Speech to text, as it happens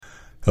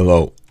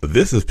Hello,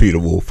 this is Peter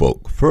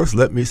Woolfolk. First,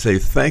 let me say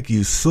thank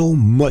you so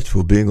much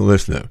for being a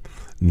listener.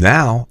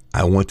 Now,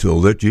 I want to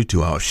alert you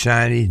to our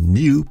shiny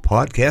new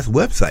podcast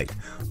website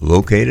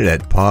located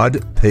at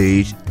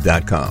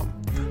podpage.com.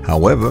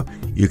 However,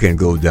 you can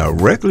go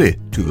directly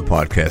to the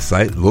podcast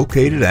site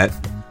located at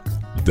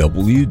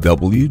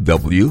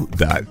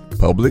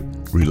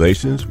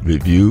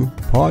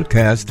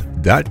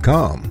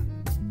www.publicrelationsreviewpodcast.com.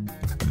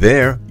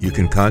 There, you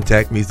can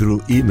contact me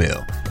through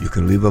email. You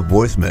can leave a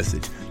voice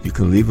message. You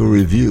can leave a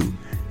review.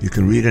 You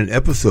can read an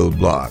episode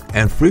blog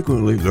and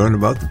frequently learn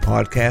about the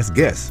podcast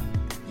guests.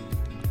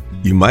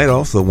 You might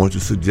also want to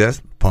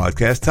suggest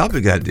podcast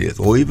topic ideas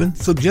or even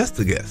suggest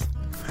a guest.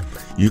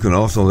 You can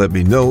also let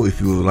me know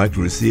if you would like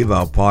to receive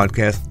our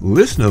podcast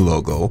listener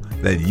logo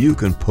that you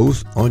can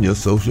post on your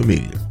social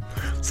media.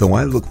 So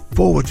I look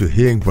forward to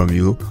hearing from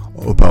you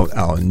about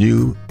our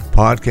new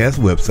podcast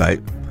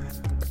website,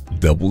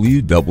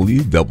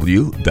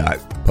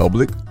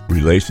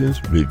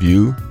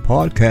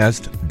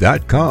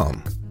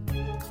 www.publicrelationsreviewpodcast.com.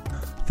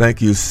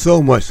 Thank you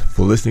so much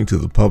for listening to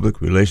the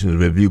Public Relations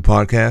Review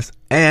Podcast,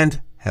 and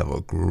have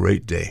a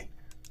great day.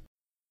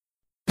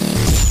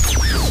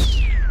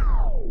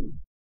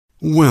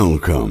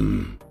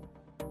 Welcome.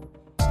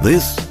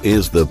 This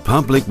is the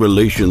Public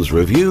Relations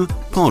Review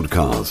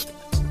Podcast,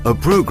 a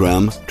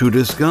program to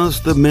discuss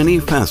the many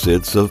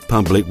facets of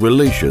public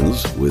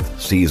relations with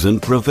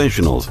seasoned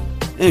professionals,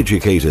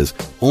 educators,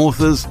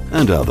 authors,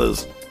 and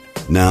others.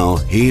 Now,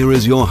 here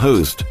is your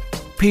host,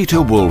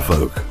 Peter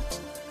Woolfolk.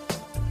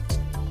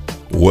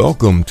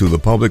 Welcome to the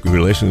Public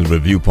Relations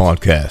Review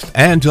Podcast,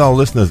 and to our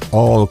listeners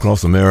all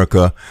across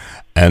America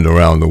and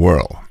around the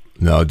world.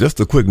 Now, just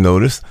a quick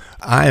notice,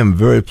 I am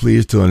very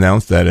pleased to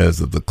announce that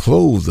as of the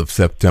close of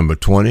September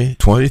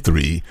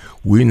 2023,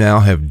 we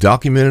now have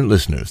documented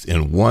listeners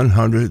in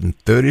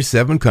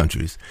 137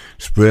 countries,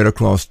 spread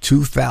across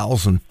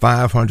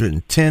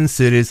 2,510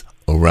 cities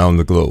around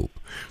the globe.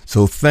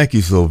 So thank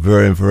you so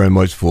very, very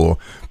much for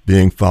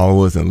being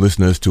followers and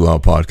listeners to our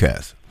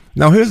podcast.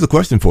 Now, here's the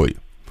question for you.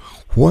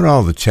 What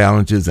are the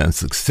challenges and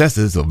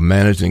successes of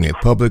managing a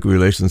public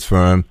relations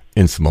firm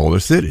in smaller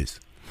cities?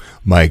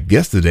 My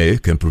guest today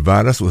can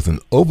provide us with an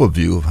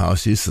overview of how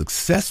she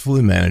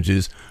successfully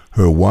manages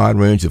her wide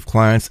range of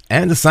clients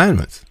and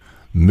assignments.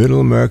 Middle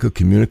America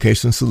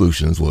Communication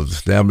Solutions was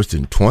established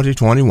in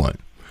 2021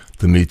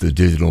 to meet the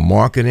digital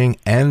marketing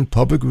and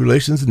public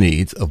relations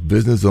needs of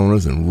business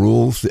owners in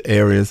rural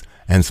areas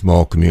and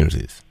small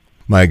communities.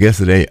 My guest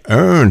today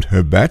earned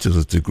her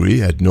bachelor's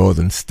degree at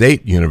Northern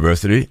State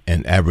University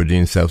in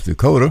Aberdeen, South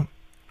Dakota,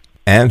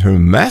 and her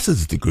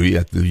master's degree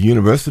at the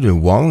University of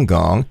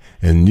Wollongong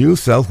in New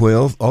South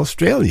Wales,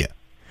 Australia.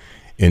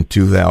 In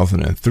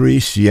 2003,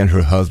 she and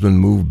her husband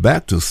moved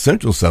back to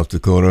Central South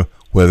Dakota,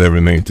 where they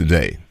remain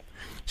today.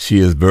 She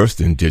is versed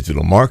in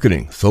digital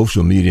marketing,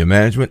 social media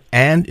management,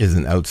 and is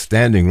an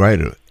outstanding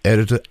writer,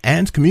 editor,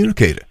 and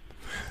communicator.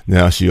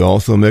 Now, she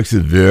also makes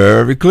it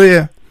very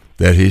clear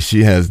that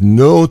she has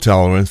no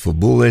tolerance for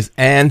bullies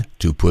and,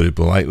 to put it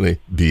politely,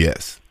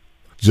 BS.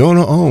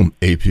 Jona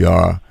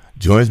APR,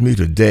 joins me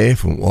today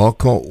from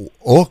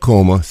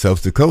Orcoma,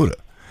 South Dakota,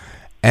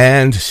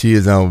 and she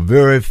is our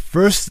very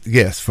first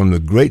guest from the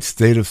great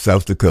state of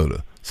South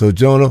Dakota. So,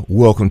 Jona,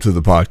 welcome to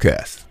the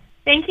podcast.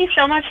 Thank you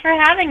so much for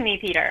having me,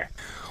 Peter.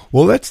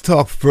 Well, let's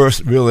talk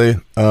first, really.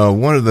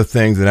 One of the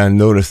things that I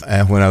noticed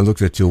when I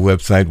looked at your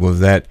website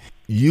was that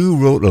you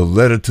wrote a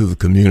letter to the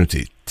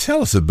community.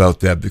 Tell us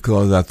about that,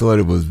 because I thought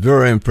it was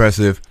very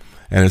impressive,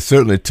 and it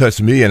certainly touched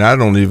me, and I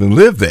don't even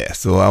live there.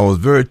 So I was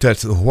very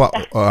touched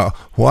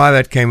why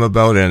that came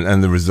about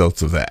and the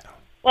results of that.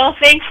 Well,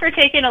 thanks for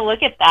taking a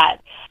look at that.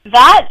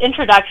 That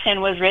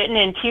introduction was written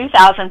in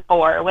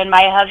 2004 when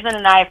my husband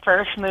and I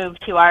first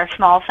moved to our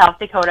small South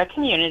Dakota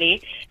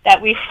community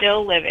that we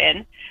still live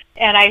in.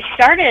 And I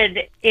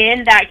started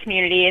in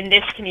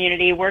this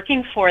community,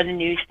 working for the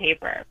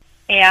newspaper.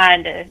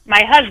 And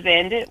my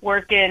husband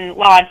worked in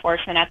law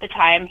enforcement at the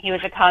time. He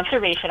was a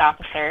conservation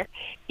officer.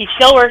 He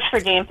still works for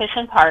Game Fish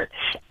and Parks.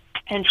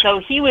 And so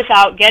he was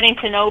out getting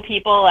to know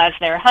people as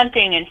they're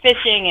hunting and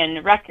fishing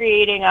and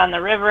recreating on the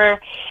river.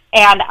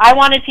 And I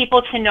wanted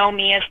people to know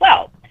me as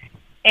well.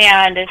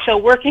 And so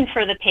working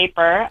for the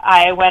paper,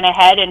 I went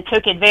ahead and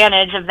took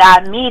advantage of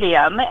that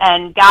medium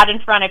and got in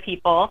front of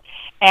people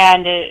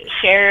and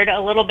shared a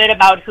little bit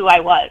about who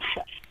I was.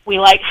 We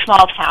like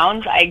small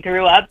towns. I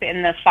grew up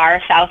in the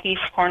far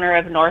southeast corner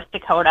of North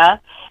Dakota,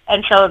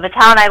 and so the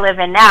town I live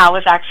in now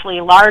is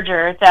actually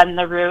larger than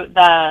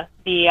the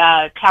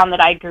town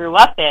that I grew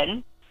up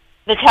in.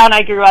 The town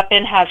I grew up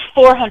in has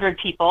 400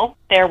 people.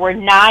 There were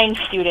 9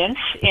 students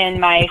in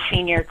my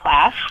senior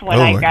class when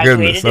I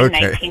graduated in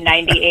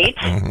 1998.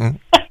 Mm-hmm.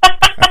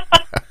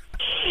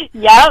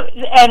 Yep,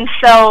 and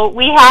so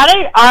we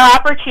had our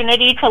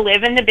opportunity to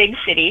live in the big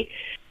city.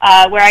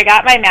 Where I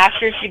got my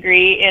master's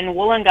degree in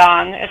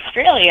Wollongong,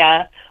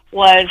 Australia,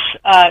 was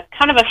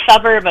kind of a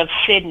suburb of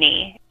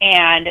Sydney,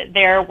 and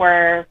there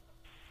were,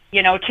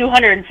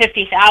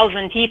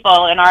 250,000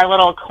 people in our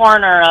little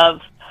corner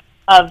of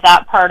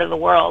that part of the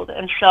world.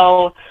 And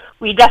so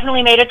we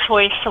definitely made a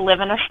choice to live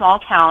in a small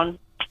town.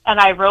 And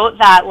I wrote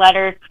that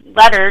letter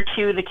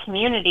to the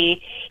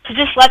community to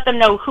just let them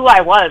know who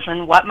I was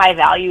and what my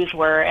values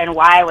were and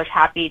why I was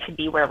happy to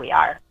be where we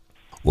are.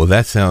 Well,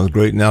 that sounds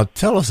great. Now,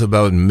 tell us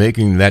about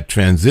making that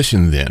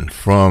transition then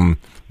from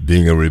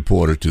being a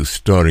reporter to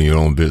starting your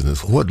own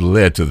business. What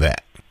led to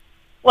that?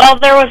 Well,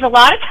 there was a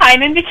lot of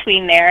time in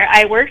between there.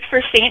 I worked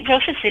for St.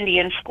 Joseph's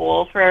Indian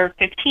School for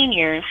 15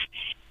 years,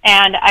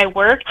 and I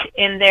worked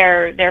in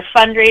their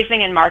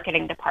fundraising and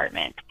marketing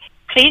department.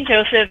 St.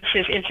 Joseph's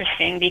is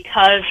interesting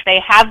because they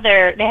have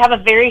a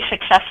very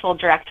successful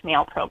direct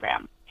mail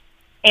program,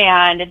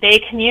 and they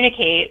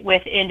communicate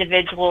with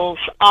individuals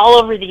all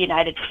over the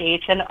United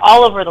States and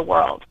all over the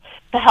world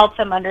to help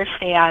them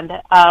understand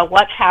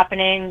what's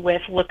happening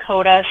with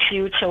Lakota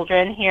Sioux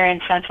children here in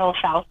Central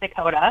South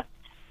Dakota,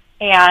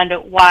 and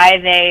why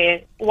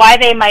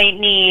they might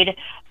need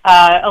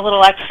a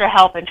little extra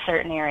help in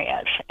certain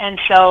areas. And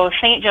so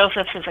St.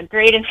 Joseph's is a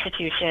great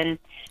institution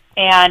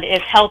and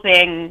is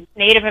helping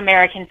Native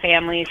American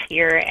families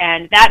here,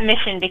 and that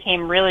mission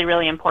became really,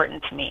 really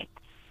important to me,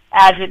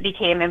 as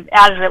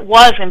it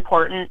was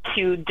important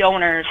to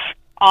donors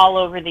all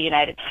over the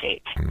United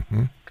States.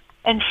 Mm-hmm.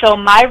 And so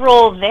my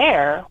role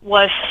there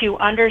was to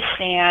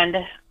understand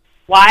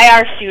why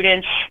our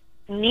students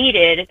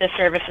needed the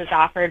services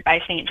offered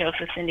by St.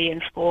 Joseph's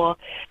Indian School,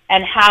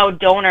 and how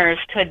donors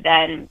could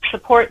then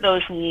support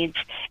those needs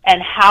and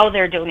how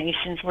their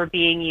donations were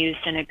being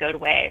used in a good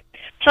way.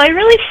 So I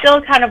really still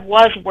kind of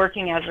was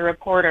working as a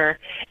reporter,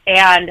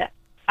 and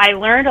I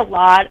learned a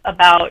lot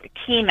about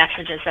key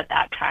messages at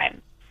that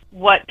time,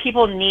 what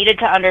people needed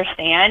to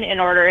understand in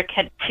order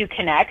to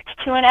connect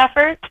to an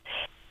effort,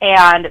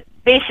 and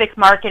basic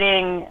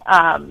marketing,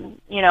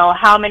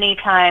 how many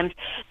times,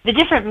 the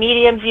different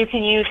mediums you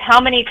can use, how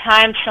many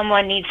times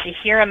someone needs to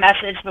hear a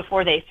message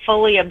before they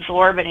fully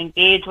absorb and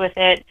engage with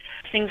it,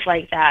 things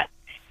like that.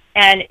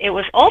 And it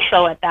was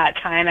also at that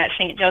time at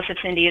St. Joseph's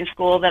Indian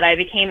School that I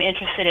became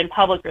interested in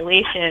public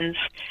relations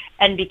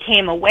and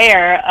became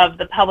aware of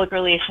the Public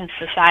Relations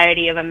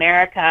Society of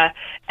America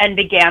and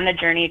began the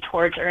journey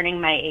towards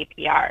earning my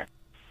APR.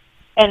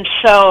 And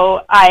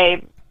so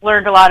I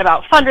learned a lot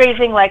about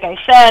fundraising, like I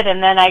said,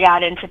 and then I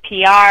got into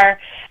PR.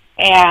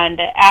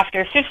 And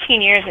after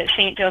 15 years at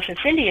St.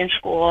 Joseph's Indian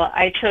School,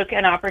 I took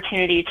an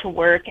opportunity to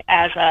work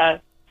as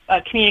a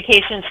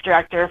communications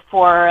director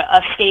for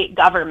a state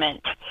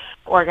government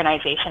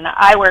organization.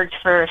 I worked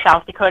for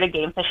South Dakota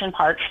Game Fish and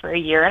Parks for a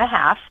year and a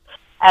half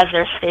as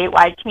their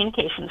statewide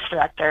communications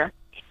director.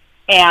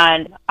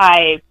 And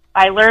I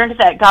learned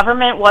that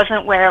government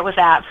wasn't where it was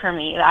at for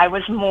me. I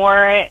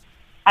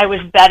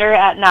was better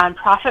at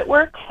nonprofit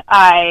work.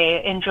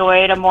 I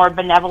enjoyed a more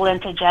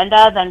benevolent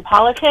agenda than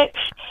politics,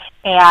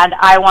 and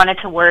I wanted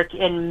to work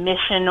in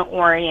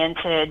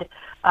mission-oriented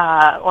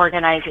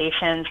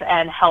organizations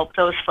and help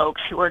those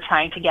folks who were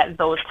trying to get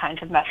those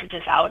kinds of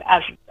messages out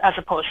as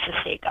opposed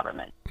to state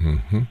government.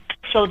 Mm-hmm.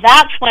 So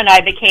that's when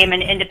I became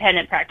an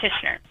independent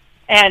practitioner.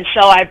 And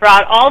so I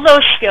brought all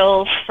those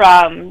skills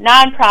from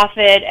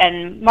nonprofit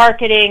and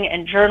marketing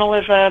and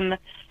journalism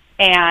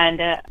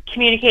and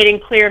communicating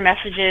clear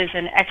messages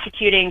and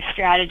executing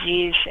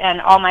strategies and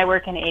all my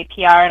work in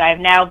APR, and I've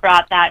now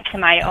brought that to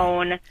my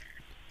own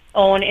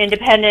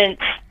independent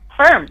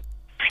firm.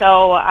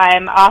 So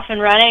I'm off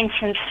and running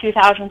since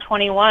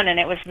 2021, and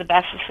it was the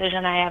best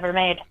decision I ever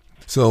made.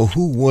 So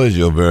who was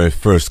your very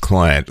first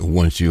client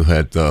once you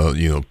had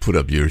put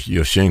up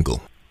your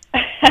shingle?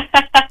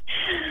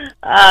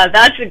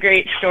 That's a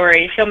great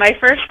story. So my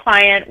first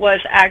client was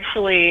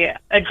actually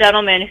a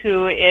gentleman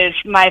who is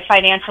my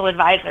financial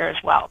advisor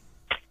as well.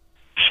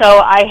 So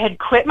I had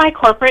quit my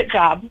corporate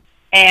job,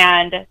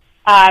 and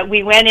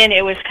we went in.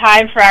 It was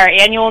time for our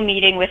annual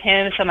meeting with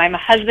him. So my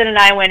husband and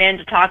I went in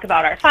to talk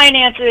about our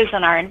finances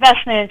and our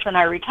investments and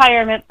our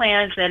retirement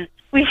plans. And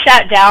we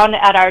sat down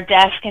at our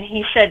desk, and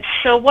he said,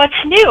 "So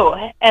what's new?"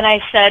 And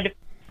I said,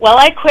 "Well,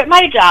 I quit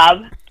my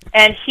job."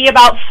 And he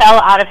about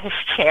fell out of his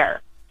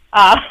chair.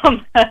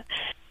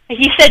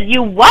 He said,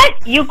 "You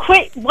what? You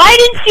quit? Why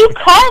didn't you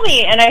call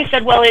me?" And I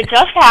said, "Well, it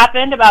just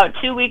happened about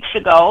 2 weeks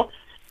ago,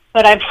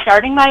 but I'm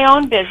starting my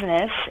own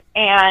business,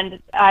 and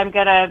I'm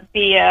gonna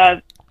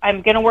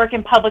work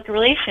in public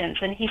relations."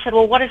 And he said,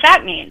 "Well, what does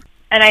that mean?"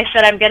 And I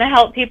said, "I'm gonna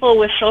help people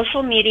with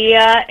social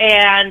media."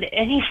 And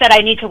he said, "I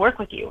need to work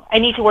with you. I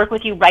need to work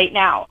with you right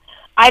now.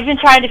 I've been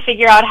trying to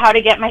figure out how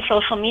to get my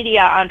social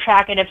media on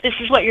track, and if this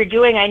is what you're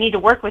doing, I need to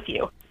work with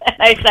you." And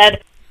I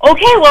said,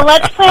 "Okay, well,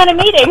 let's plan a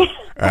meeting."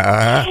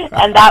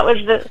 And that was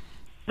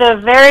the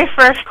very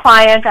first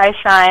client I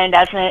signed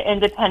as an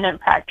independent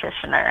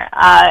practitioner,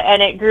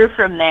 and it grew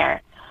from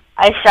there.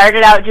 I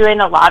started out doing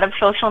a lot of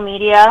social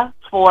media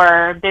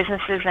for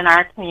businesses in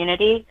our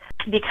community.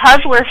 Because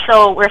we're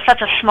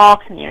such a small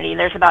community,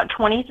 there's about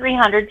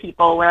 2,300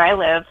 people where I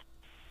live,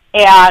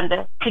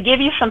 and to give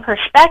you some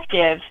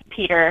perspective,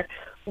 Peter,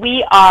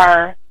 we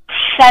are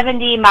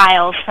 70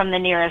 miles from the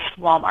nearest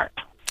Walmart.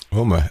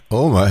 Oh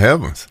my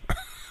heavens.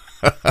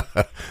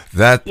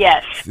 That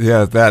Yes.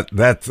 Yeah,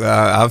 that's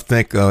I was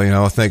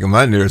thinking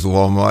my nearest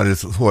Walmart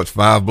is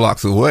 5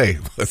 blocks away,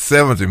 but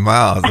 70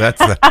 miles.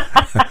 That's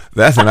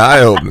that's an eye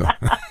opener.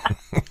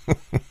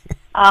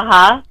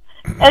 Uh-huh.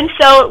 And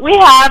so we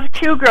have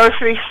 2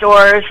 grocery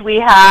stores. We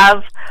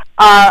have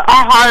a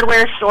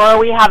hardware store.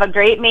 We have a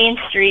great main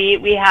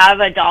street. We have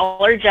a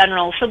Dollar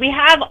General. So we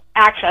have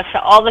access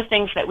to all the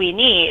things that we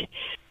need.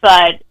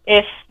 But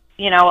if,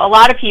 a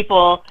lot of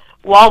people,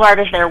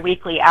 Walmart is their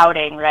weekly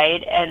outing,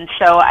 right? And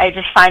so I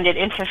just find it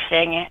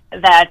interesting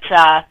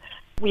that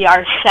we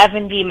are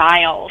 70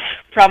 miles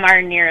from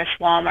our nearest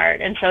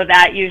Walmart. And so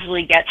that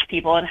usually gets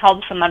people and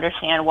helps them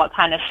understand what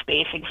kind of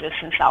space exists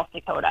in South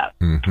Dakota.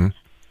 Mm-hmm.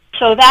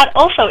 So that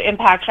also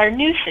impacts our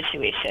news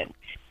situation.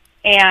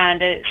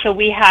 And so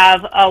we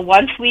have a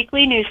once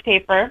weekly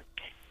newspaper,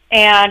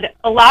 and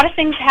a lot of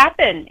things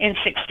happen in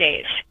 6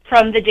 days,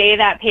 from the day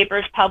that paper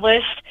is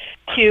published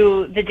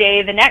to the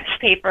day the next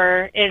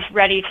paper is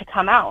ready to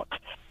come out.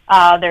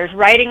 There's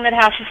writing that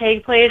has to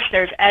take place,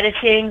 there's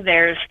editing,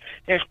 there's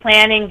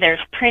planning,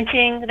 there's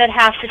printing that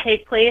has to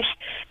take place.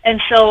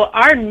 And so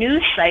our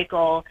news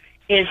cycle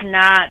is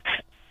not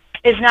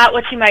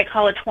what you might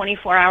call a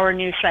 24-hour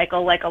news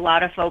cycle like a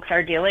lot of folks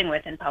are dealing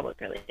with in public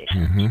relations.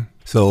 Mm-hmm.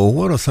 So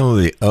what are some of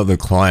the other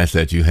clients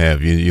that you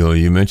have?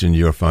 You mentioned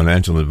your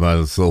financial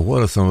advisor. So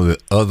what are some of the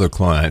other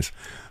clients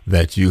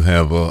that you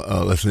have,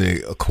 let's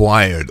say,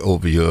 acquired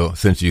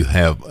since you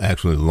have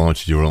actually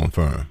launched your own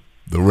firm?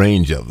 The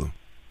range of them.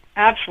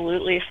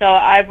 Absolutely. So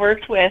I've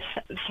worked with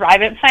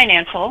Thrivent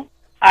Financial.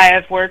 I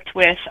have worked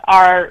with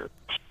our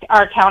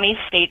county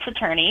state's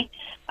attorney,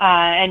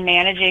 and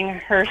managing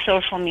her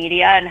social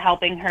media and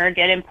helping her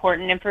get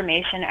important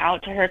information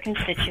out to her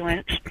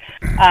constituents.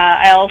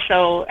 I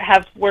also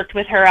have worked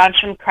with her on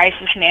some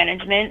crisis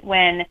management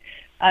when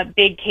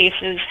big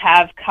cases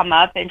have come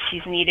up and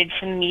she's needed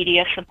some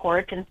media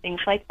support and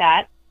things like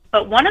that.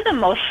 But one of the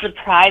most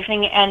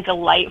surprising and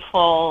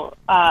delightful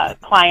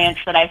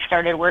clients that I've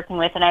started working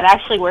with, and I'm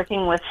actually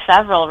working with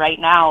several right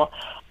now,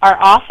 are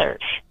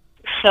authors.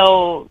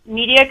 So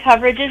media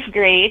coverage is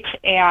great,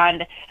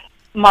 and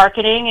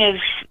marketing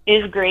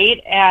is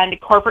great,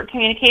 and corporate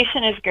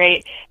communication is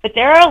great, but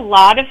there are a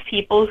lot of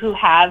people who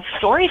have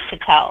stories to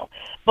tell,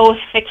 both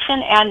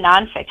fiction and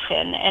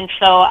nonfiction. And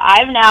so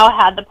I've now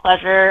had the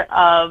pleasure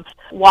of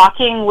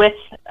walking with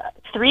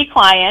 3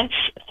 clients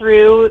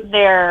through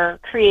their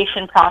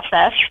creation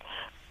process,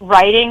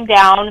 writing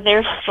down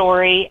their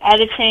story,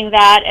 editing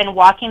that, and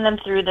walking them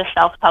through the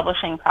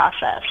self-publishing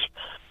process.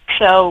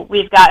 So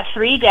we've got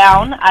 3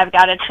 down. I've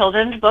got a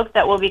children's book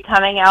that will be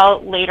coming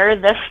out later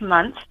this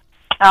month.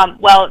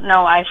 Well,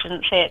 no, I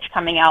shouldn't say it's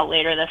coming out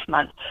later this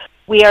month.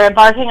 We are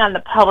embarking on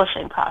the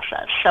publishing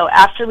process. So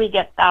after we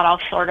get that all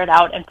sorted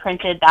out and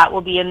printed, that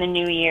will be in the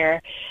new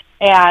year.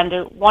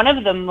 And one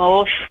of the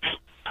most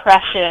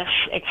precious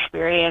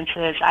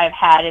experiences I've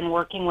had in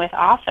working with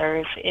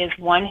authors is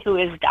one who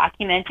is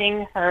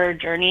documenting her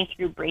journey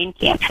through brain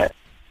cancer.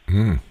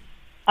 Mm.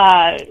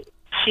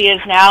 She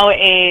is now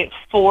a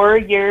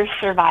 4-year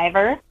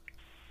survivor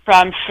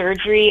from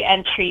surgery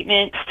and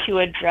treatment to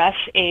address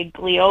a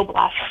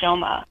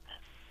glioblastoma,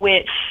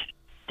 which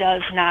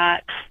does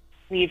not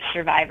leave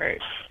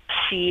survivors.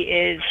 She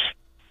is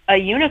a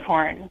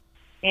unicorn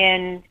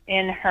in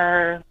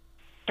her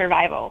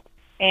survival.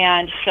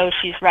 And so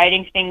she's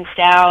writing things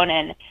down,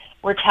 and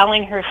we're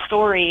telling her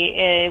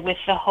story with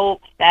the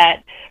hope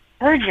that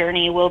her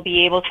journey will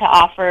be able to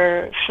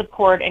offer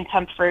support and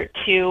comfort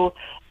to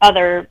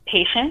other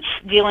patients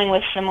dealing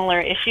with similar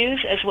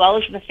issues, as well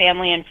as the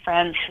family and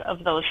friends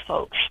of those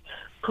folks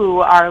who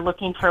are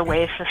looking for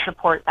ways to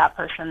support that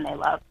person they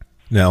love.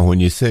 Now, when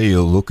you say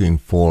you're looking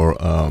for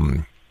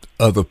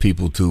other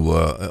people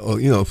to,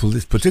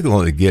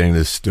 particularly getting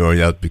this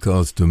story out,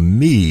 because to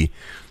me,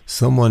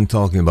 someone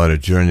talking about a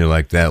journey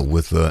like that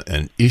with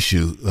an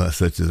issue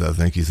such as, I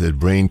think you said,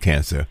 brain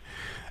cancer,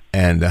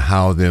 and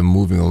how they're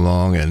moving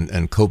along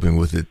and coping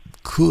with it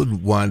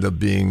could wind up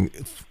being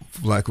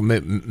like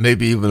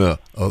maybe even a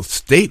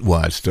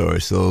statewide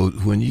story. So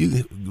when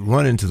you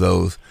run into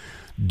those,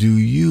 do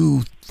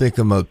you think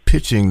about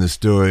pitching the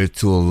story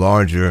to a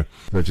larger,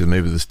 such as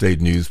maybe the state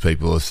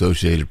newspaper or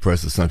Associated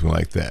Press or something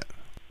like that?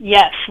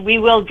 Yes, we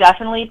will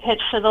definitely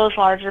pitch to those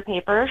larger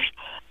papers.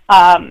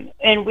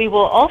 And we will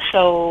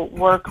also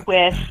work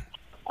with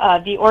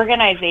the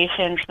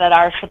organizations that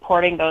are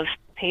supporting those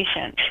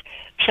patients.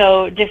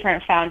 So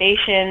different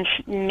foundations,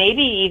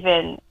 maybe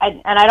even,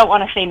 and I don't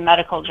want to say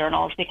medical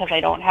journals because I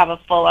don't have a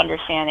full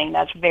understanding.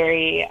 That's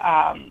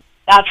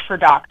that's for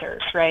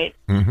doctors, right?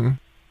 Mm-hmm.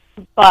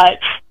 But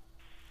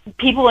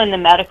people in the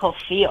medical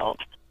field,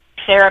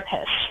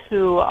 therapists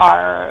who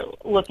are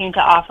looking to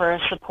offer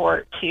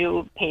support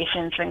to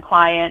patients and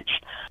clients.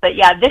 But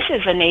yeah, this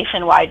is a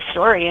nationwide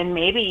story and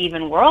maybe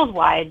even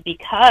worldwide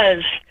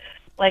because,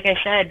 like I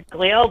said,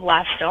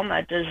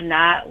 glioblastoma does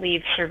not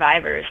leave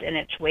survivors in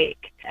its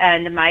wake.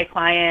 And my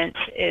client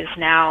is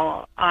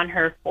now on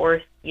her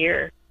 4th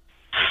year.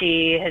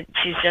 She's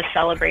just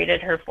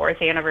celebrated her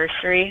 4th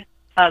anniversary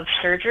of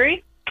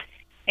surgery.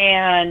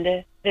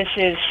 And this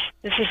is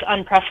this is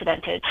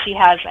unprecedented. She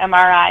has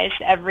MRIs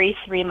every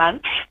 3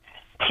 months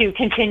to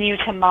continue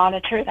to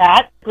monitor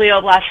that.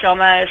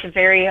 Glioblastoma is a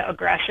very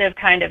aggressive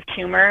kind of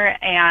tumor,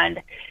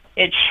 and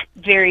it's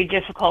very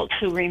difficult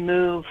to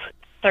remove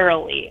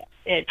thoroughly.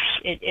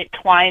 It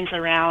twines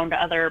around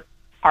other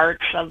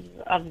parts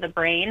of the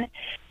brain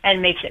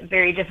and makes it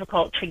very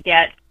difficult to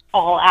get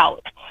all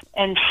out.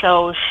 And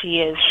so she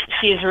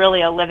is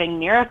really a living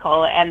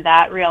miracle, and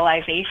that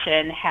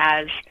realization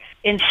has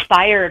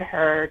inspired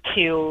her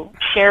to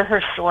share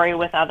her story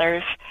with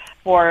others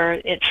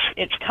for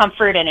its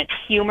comfort and its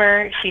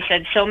humor. She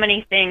said so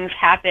many things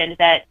happened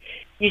that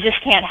you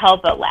just can't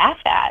help but laugh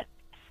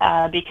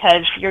at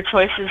because your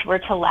choices were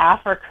to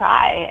laugh or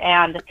cry.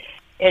 And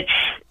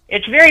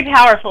it's very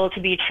powerful to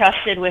be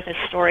trusted with a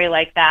story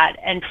like that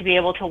and to be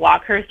able to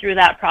walk her through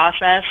that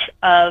process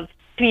of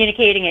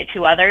communicating it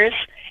to others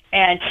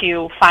and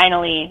to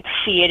finally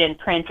see it in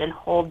print and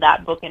hold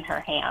that book in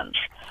her hands.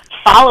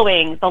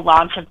 Following the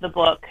launch of the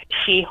book,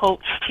 she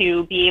hopes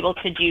to be able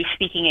to do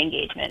speaking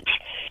engagements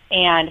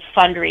and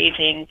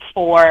fundraising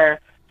for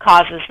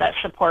causes that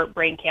support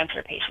brain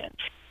cancer patients.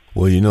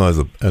 Well,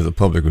 as a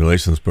public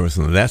relations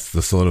person, that's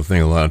the sort of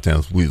thing a lot of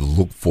times we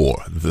look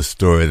for, the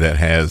story that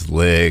has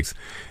legs,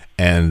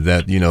 and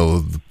that,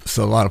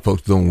 so a lot of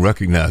folks don't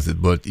recognize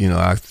it. But,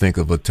 I think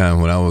of a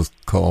time when I was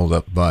called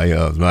up by,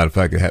 as a matter of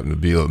fact, it happened to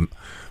be a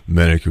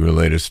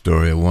medical-related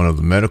story. One of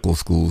the medical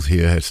schools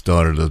here had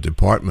started a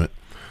department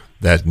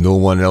that no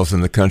one else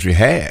in the country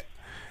had.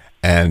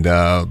 And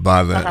and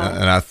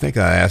I think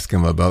I asked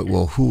him about,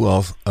 well, who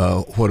else,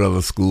 what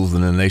other schools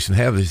in the nation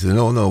have it? He said,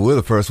 no, we're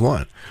the first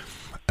one.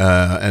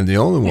 And the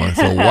only one.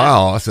 So,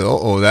 wow. I said,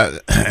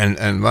 that,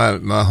 and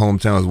my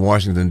hometown is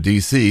Washington,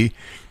 D.C.,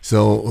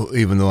 so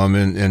even though I'm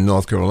in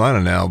North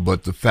Carolina now,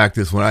 but the fact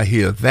is when I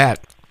hear that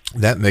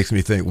makes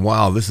me think,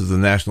 wow, this is a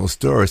national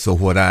story. So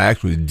what I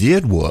actually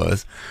did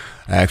was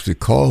I actually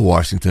called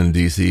Washington,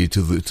 D.C.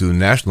 to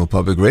National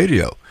Public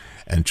Radio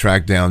and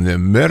tracked down their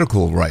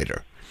medical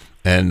writer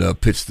and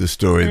pitched the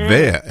story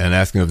there and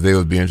asked them if they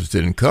would be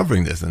interested in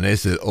covering this. And they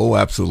said, oh,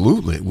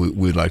 absolutely,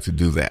 we'd like to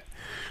do that.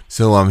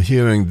 So I'm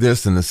hearing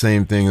this, and the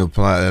same thing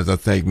applies as I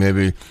think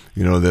maybe,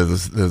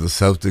 there's a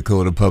South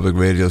Dakota public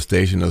radio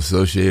station,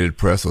 Associated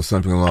Press, or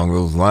something along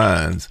those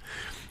lines,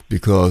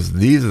 because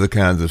these are the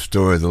kinds of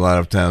stories a lot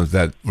of times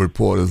that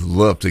reporters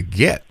love to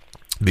get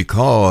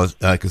because,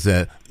 like I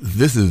said,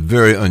 this is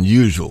very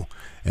unusual.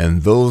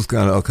 And those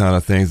kind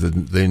of things that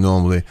they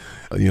normally,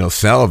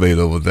 salivate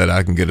over, that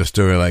I can get a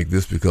story like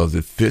this because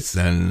it fits,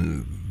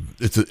 and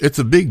it's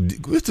a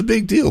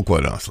big deal,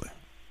 quite honestly.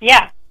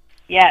 Yeah.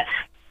 Yes.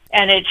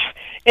 And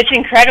it's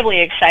incredibly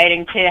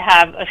exciting to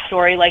have a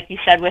story, like you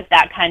said, with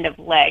that kind of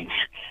legs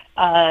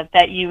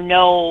that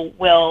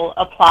will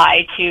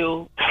apply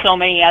to so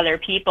many other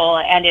people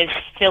and is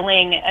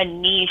filling a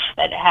niche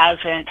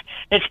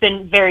that's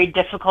been very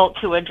difficult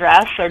to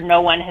address, or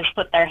no one has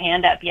put their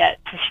hand up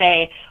yet to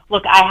say,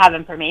 look, I have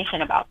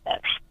information about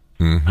this.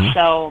 Mm-hmm.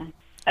 So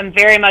I'm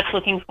very much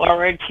looking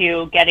forward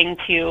to getting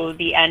to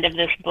the end of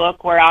this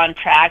book. We're on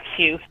track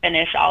to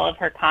finish all of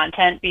her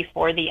content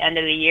before the end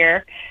of the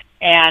year,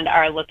 and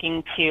are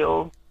looking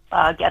to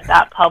get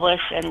that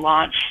published and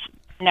launched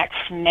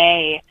next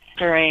May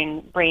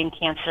during Brain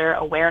Cancer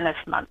Awareness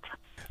Month.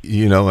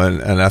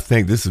 And I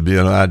think this would be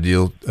an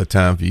ideal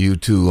time for you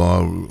to,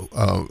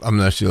 I'm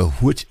not sure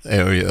which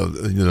area of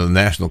the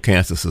National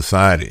Cancer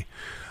Society.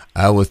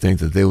 I would think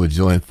that they would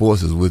join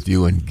forces with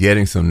you in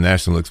getting some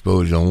national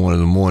exposure on one of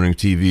the morning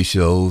TV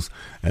shows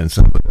and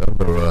some of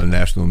the other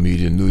national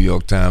media, New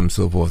York Times,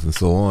 so forth and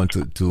so on,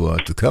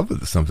 to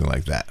cover something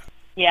like that.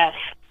 Yes.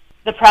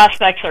 The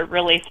prospects are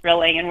really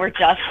thrilling, and we're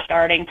just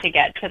starting to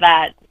get to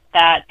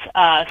that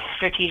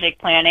strategic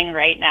planning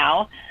right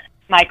now.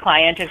 My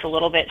client is a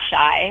little bit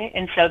shy,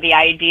 and so the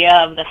idea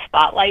of the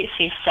spotlight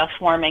she's just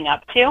warming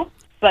up to.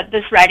 But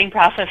this writing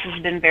process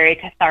has been very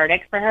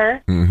cathartic for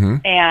her, mm-hmm.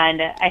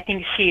 and I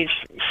think she's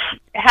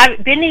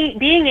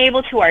being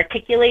able to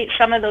articulate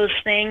some of those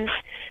things,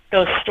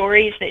 those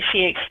stories that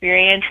she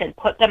experienced, and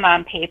put them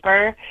on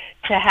paper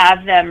to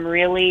have them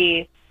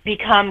really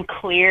become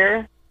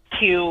clear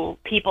to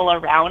people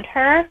around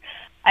her,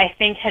 I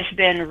think has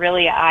been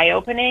really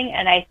eye-opening,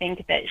 and I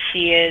think that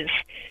she is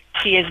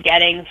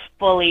getting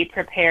fully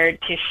prepared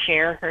to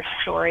share her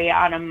story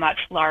on a much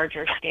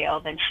larger scale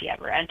than she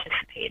ever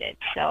anticipated.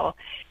 So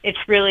it's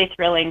really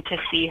thrilling to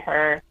see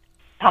her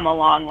come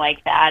along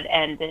like that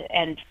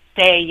and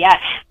say,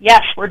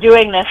 yes, we're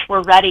doing this,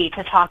 we're ready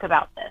to talk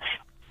about this.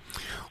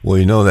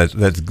 Well,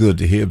 that's good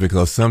to hear,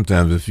 because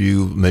sometimes if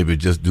you maybe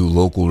just do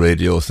local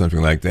radio or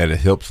something like that, it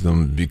helps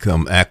them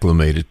become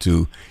acclimated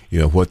to,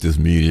 what this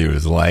media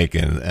is like.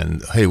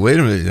 And hey, wait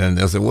a minute. And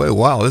they'll say, well,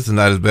 wow, this is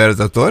not as bad as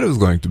I thought it was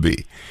going to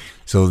be.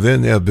 So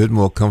then they're a bit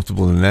more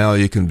comfortable. And now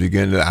you can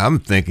begin to, I'm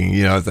thinking,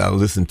 as I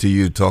listen to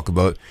you talk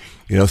about,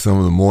 some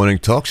of the morning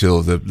talk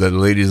shows that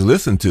ladies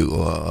listen to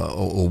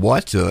or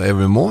watch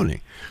every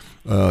morning.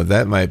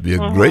 That might be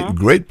a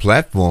great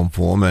platform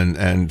for them.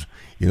 And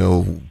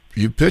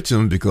you pitch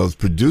them because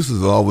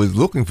producers are always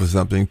looking for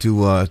something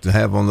to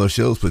have on those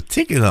shows,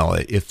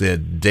 particularly if they're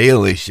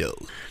daily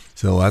shows.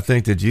 So I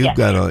think that you've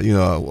got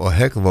a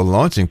heck of a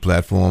launching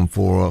platform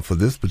for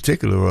this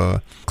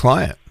particular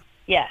client.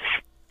 Yes.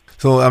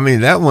 So I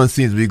mean, that one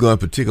seems to be going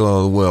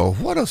particularly well.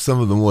 What are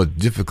some of the more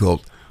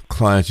difficult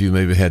clients you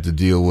maybe had to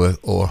deal with,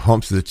 or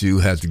humps that you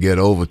had to get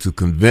over to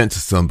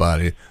convince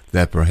somebody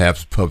that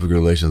perhaps public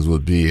relations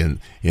would be in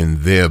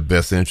their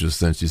best interest,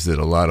 since you said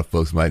a lot of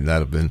folks might not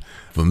have been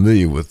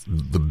familiar with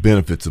the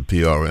benefits of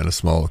PR in a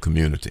smaller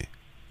community?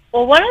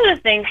 Well, one of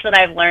the things that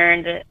I've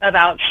learned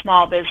about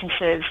small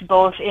businesses,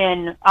 both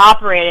in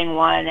operating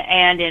one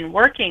and in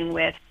working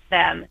with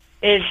them,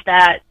 is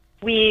that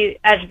we,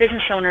 as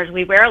business owners,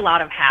 we wear a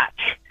lot of hats.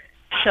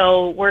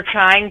 So we're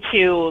trying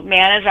to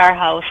manage our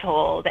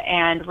household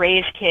and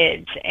raise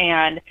kids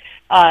and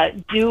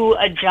do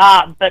a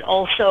job, but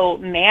also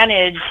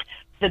manage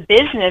the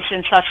business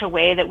in such a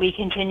way that we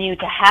continue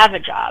to have a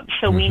job.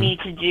 So we need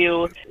to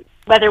do,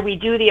 whether we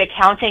do the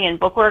accounting and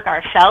bookwork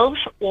ourselves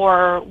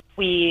or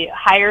we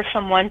hire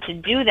someone to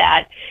do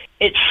that,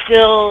 it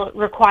still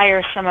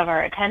requires some of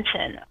our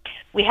attention.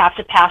 We have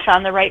to pass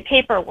on the right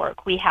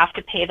paperwork. We have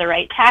to pay the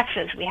right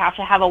taxes. We have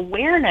to have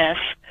awareness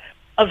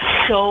of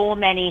so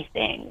many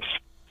things.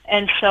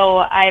 And so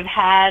I've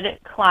had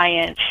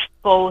clients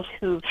both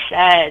who've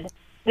said,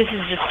 this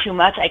is just too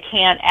much, I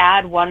can't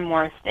add one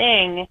more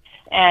thing,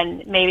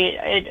 and maybe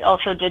it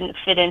also didn't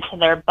fit into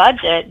their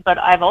budget, but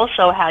I've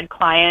also had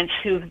clients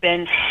who've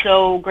been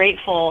so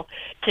grateful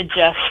to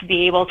just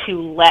be able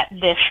to let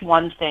this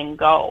one thing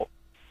go.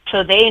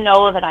 So they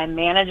know that I'm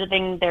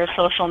managing their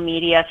social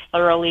media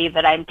thoroughly,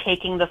 that I'm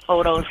taking the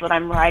photos, that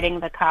I'm writing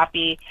the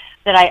copy,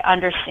 that I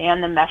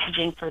understand the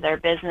messaging for their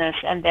business,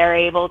 and they're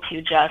able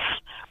to just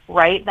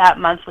write that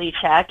monthly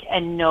check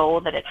and know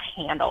that it's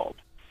handled.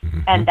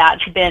 And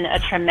that's been a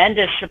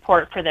tremendous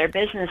support for their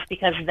business,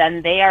 because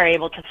then they are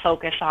able to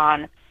focus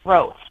on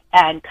growth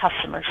and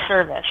customer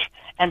service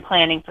and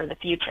planning for the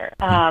future.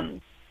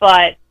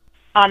 But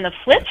on the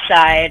flip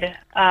side,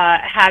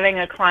 having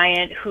a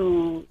client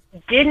who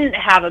didn't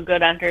have a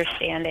good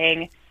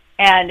understanding,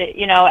 and,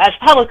 as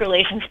public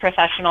relations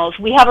professionals,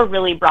 we have a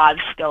really broad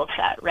skill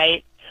set,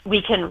 right?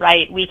 We can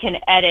write, we can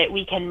edit,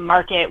 we can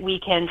market,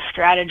 we can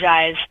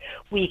strategize,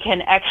 we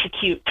can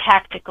execute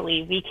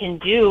tactically, we can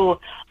do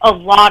a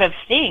lot of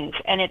things.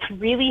 And it's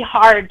really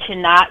hard to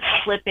not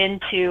slip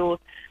into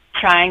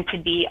trying to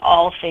be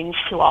all things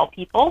to all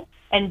people,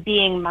 and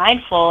being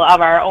mindful of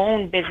our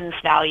own business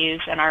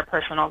values and our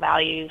personal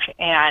values,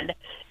 and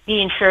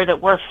being sure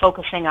that we're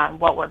focusing on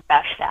what we're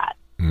best at.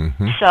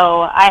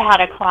 So I had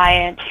a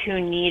client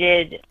who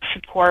needed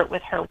support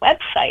with her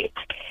website.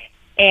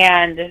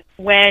 And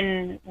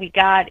when we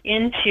got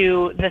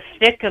into the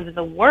thick of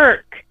the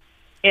work,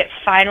 it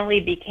finally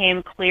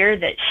became clear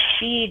that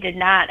she did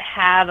not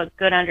have a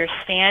good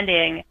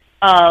understanding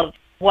of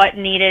what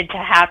needed to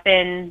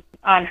happen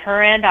on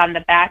her end, on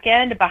the back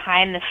end,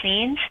 behind the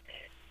scenes.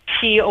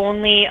 She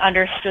only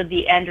understood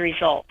the end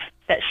result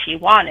that she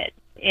wanted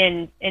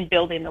in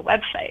building the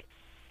website.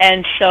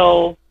 And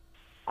so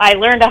I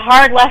learned a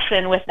hard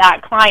lesson with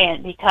that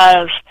client,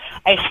 because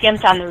I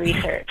skimped on the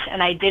research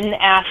and I didn't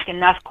ask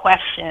enough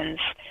questions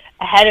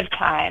ahead of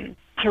time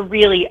to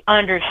really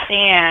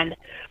understand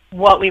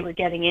what we were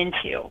getting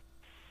into.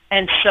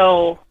 And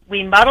so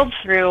we muddled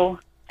through,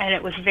 and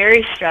it was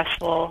very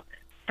stressful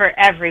for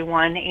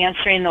everyone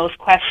answering those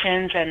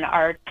questions, and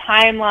our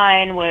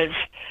timeline was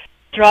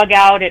drug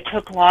out. It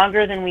took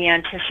longer than we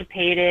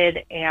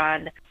anticipated,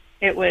 and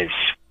it was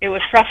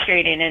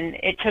frustrating, and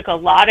it took a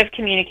lot of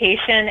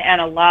communication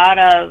and a lot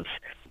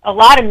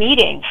of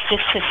meetings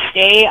just to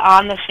stay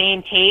on the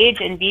same page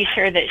and be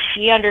sure that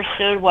she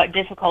understood what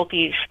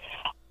difficulties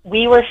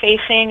we were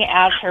facing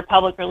as her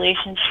public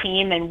relations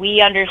team, and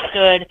we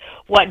understood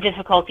what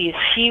difficulties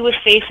she was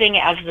facing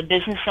as the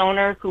business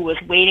owner who was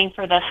waiting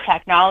for this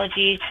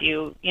technology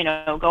to,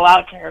 go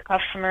out to her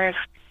customers.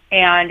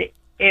 And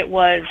it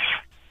was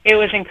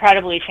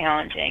incredibly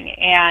challenging,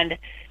 and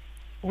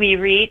we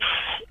reached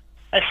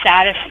a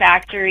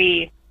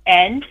satisfactory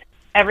end.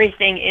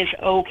 Everything is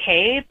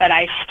okay, but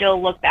I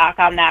still look back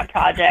on that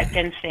project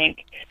and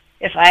think,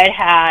 if I had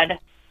had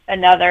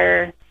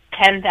another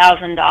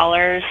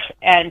 $10,000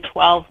 and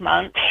 12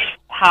 months,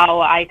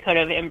 how I could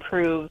have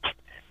improved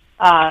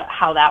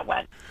how that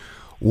went.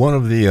 One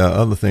of the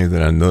other things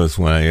that I noticed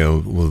when I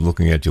was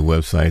looking at your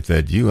website,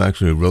 that you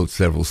actually wrote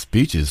several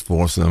speeches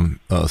for some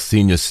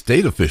senior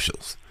state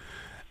officials.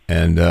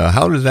 And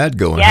how did that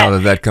go, and Yes. how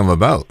did that come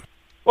about?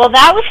 Well,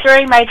 that was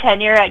during my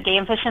tenure at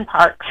Game Fish and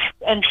Parks.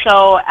 And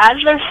so as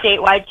their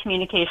statewide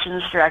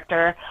communications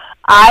director,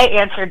 I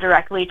answered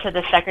directly to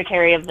the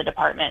secretary of the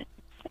department.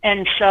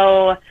 And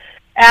so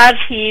as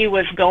he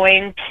was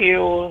going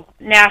to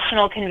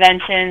national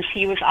conventions,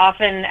 he was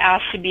often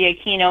asked to be a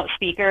keynote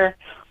speaker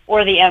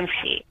or the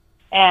MC.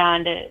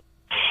 And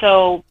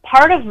so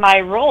part of my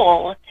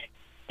role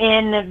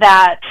in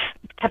that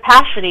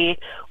capacity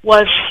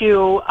was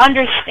to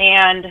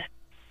understand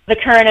the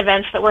current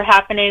events that were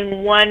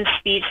happening. One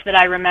speech that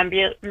I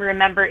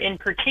remember in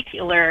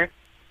particular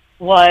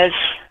was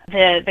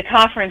the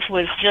conference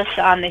was just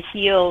on the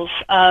heels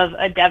of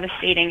a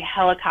devastating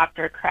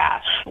helicopter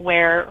crash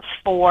where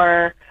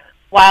 4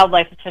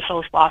 wildlife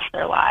officials lost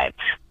their lives.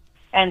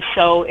 And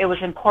so it was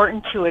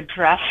important to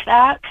address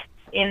that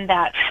in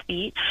that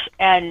speech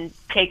and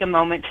take a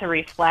moment to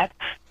reflect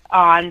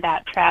on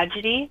that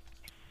tragedy.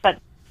 But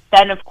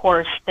then, of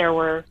course, that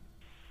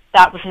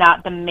was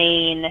not the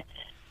main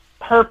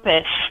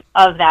purpose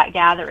of that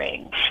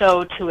gathering.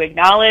 So to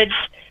acknowledge,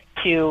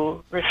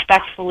 to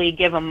respectfully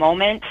give a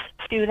moment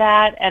to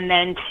that, and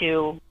then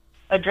to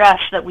address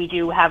that we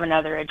do have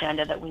another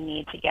agenda that we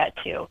need to get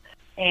to.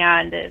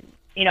 And,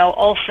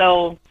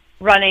 also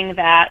running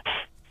that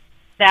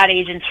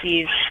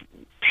agency's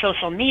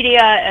social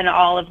media and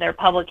all of their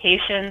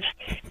publications,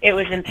 it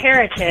was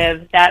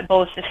imperative that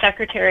both the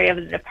secretary of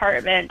the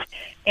department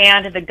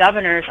and the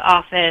governor's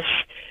office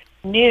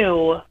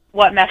knew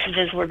what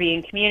messages were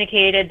being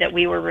communicated, that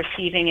we were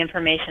receiving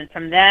information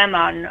from them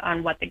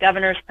on what the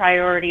governor's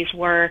priorities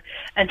were,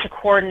 and to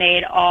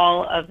coordinate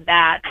all of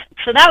that.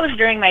 So that was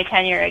during my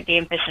tenure at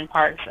Game Fish and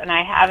Parks, and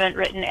I haven't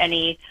written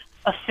any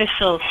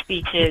official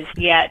speeches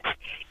yet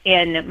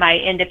in my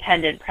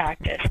independent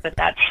practice, but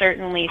that's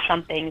certainly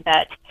something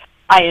that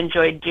I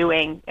enjoyed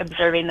doing,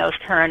 observing those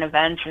current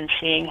events and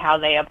seeing how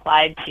they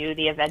applied to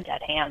the event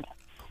at hand.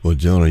 Well,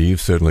 Jona,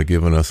 you've certainly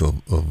given us a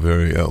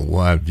very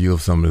wide view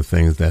of some of the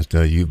things that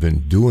you've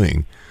been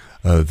doing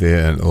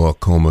there in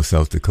Orcoma,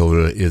 South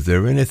Dakota. Is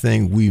there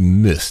anything we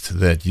missed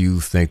that you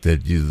think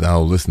that our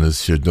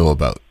listeners should know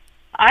about?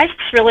 I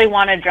just really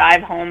want to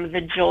drive home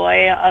the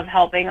joy of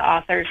helping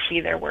authors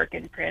see their work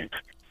in print.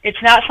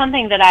 It's not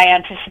something that I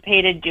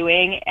anticipated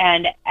doing,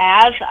 and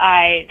as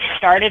I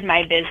started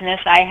my business,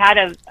 I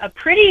had a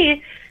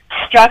pretty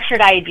structured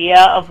idea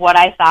of what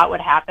I thought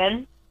would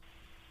happen.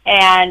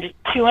 And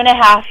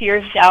 2.5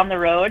 years down the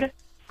road,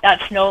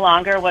 that's no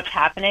longer what's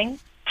happening.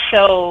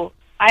 So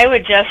I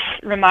would just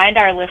remind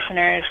our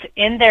listeners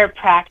in their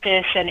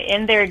practice and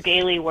in their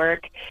daily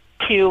work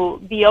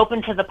to be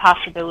open to the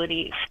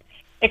possibilities.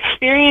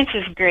 Experience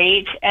is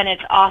great, and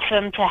it's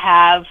awesome to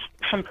have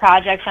some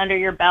projects under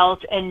your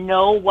belt and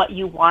know what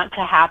you want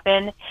to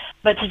happen,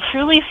 but to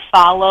truly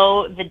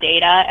follow the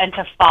data and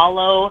to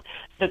follow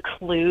the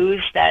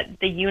clues that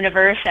the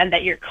universe and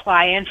that your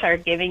clients are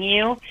giving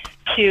you,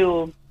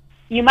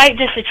 you might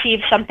just achieve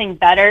something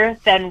better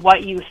than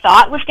what you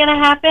thought was going to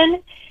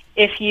happen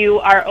if you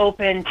are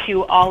open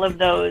to all of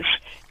those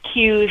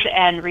cues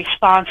and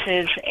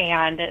responses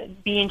and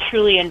being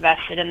truly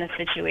invested in the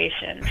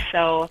situation.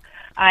 So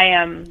I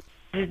am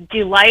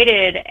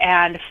delighted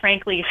and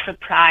frankly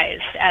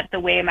surprised at the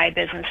way my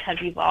business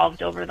has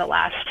evolved over the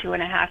last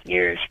 2.5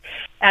 years.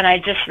 And I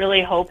just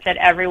really hope that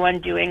everyone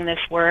doing this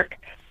work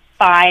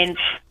finds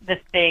the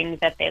thing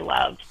that they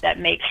love, that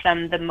makes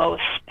them the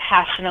most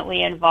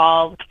passionately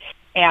involved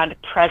and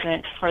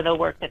present for the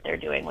work that they're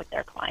doing with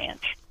their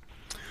clients.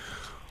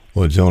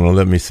 Well, Jona,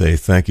 let me say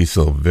thank you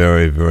so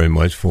very, very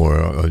much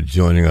for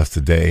joining us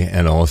today,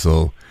 and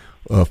also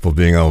for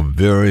being our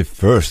very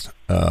first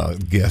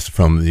guest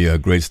from the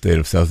great state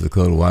of South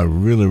Dakota. Well, I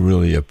really,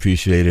 really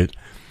appreciate it,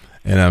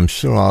 and I'm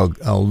sure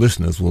our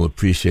listeners will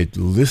appreciate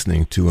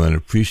listening to and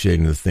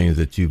appreciating the things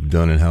that you've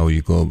done and how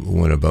you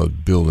went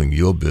about building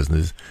your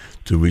business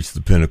to reach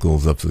the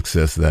pinnacles of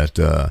success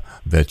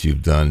that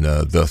you've done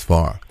thus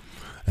far.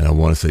 And I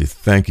want to say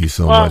thank you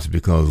so much,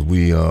 because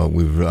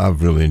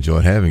I've really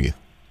enjoyed having you.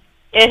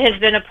 It has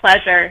been a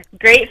pleasure.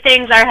 Great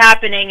things are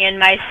happening in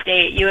my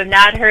state. You have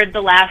not heard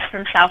the last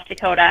from South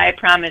Dakota, I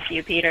promise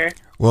you, Peter.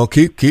 Well,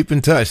 keep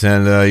in touch,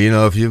 and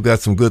if you've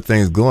got some good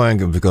things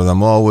going, because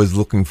I'm always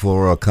looking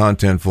for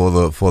content for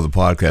the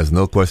podcast.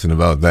 No question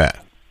about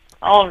that.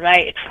 All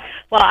right.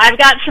 Well, I've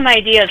got some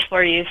ideas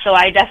for you, so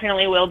I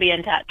definitely will be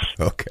in touch.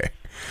 Okay.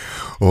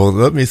 Well,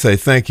 let me say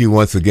thank you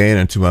once again,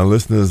 and to my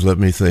listeners, let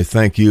me say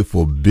thank you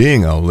for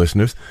being our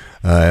listeners.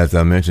 As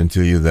I mentioned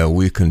to you, that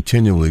we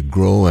continually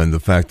grow, and the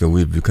fact that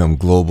we've become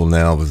global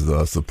now is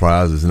a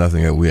surprise. It's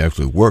nothing that we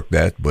actually worked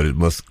at, but it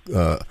must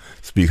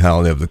speak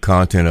highly of the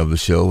content of the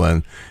show,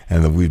 and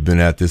that we've been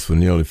at this for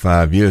nearly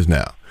 5 years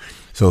now.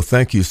 So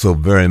thank you so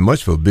very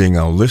much for being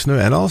our listener,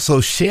 and also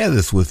share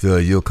this with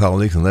your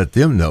colleagues and let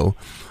them know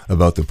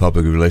about the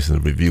Public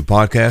Relations Review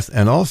Podcast,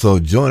 and also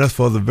join us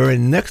for the very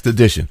next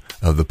edition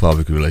of the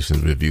Public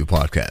Relations Review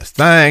Podcast.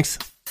 Thanks.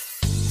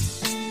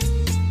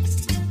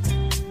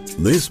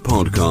 This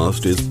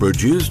podcast is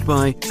produced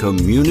by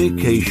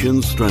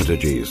Communication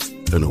Strategies,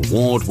 an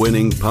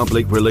award-winning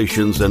public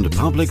relations and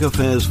public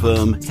affairs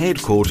firm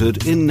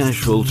headquartered in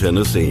Nashville,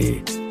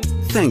 Tennessee.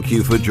 Thank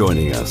you for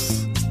joining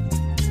us.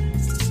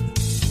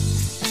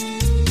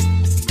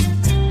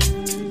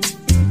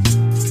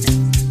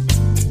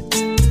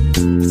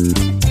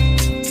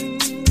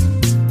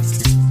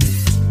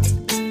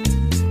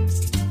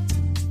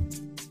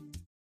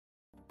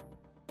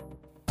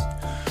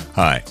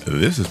 Hi,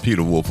 this is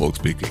Peter Woolfolk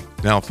speaking.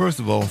 Now, first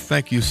of all,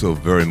 thank you so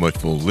very much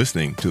for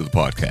listening to the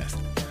podcast.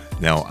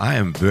 Now, I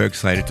am very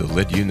excited to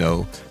let you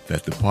know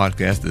that the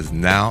podcast is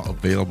now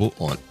available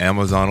on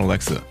Amazon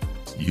Alexa.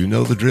 You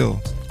know the drill.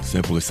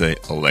 Simply say,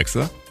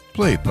 Alexa,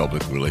 play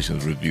Public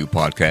Relations Review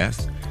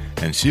podcast,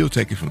 and she'll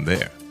take it from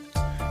there.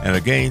 And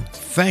again,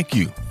 thank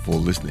you for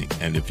listening.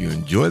 And if you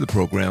enjoy the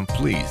program,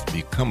 please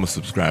become a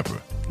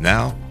subscriber.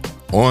 Now,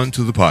 on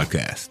to the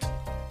podcast.